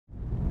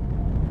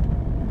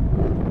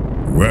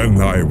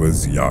When I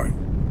was young,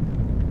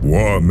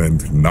 war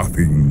meant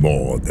nothing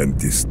more than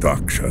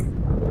destruction.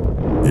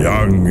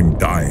 Young and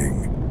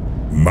dying,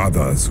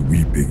 mothers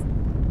weeping,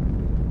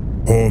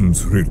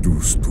 homes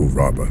reduced to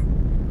rubble.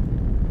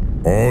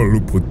 All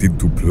put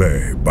into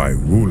play by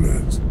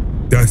rulers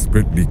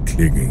desperately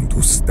clinging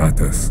to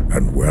status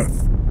and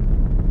wealth.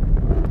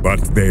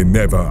 But they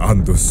never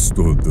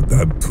understood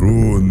the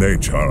true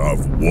nature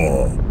of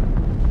war.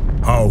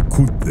 How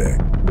could they,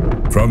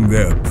 from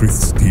their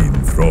pristine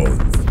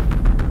thrones?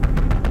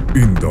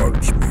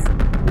 Indulge me.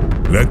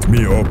 Let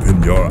me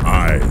open your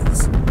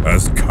eyes,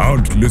 as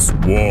countless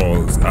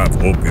wars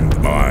have opened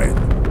mine.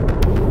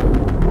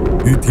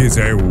 It is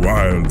a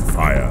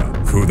wildfire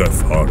through the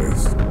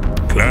forest,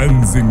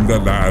 cleansing the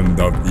land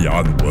of the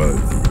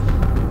unworthy.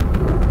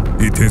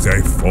 It is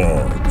a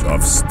forge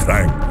of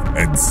strength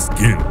and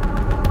skill.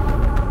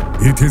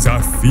 It is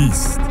a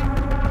feast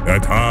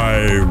that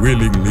I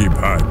willingly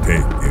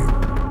partake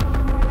in.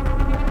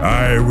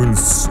 I will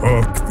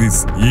soak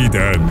this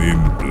Eden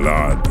in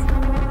blood.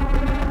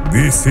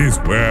 This is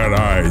where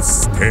I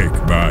stake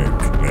my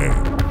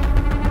claim.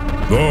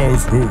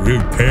 Those who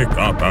will take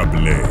up a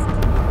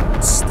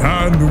blade,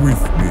 stand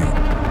with me.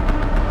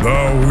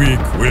 The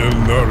weak will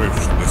nourish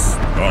the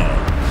strong.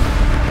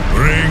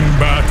 Bring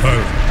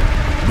battle,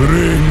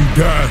 bring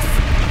death,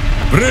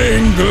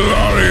 bring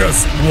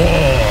glorious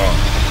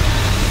war.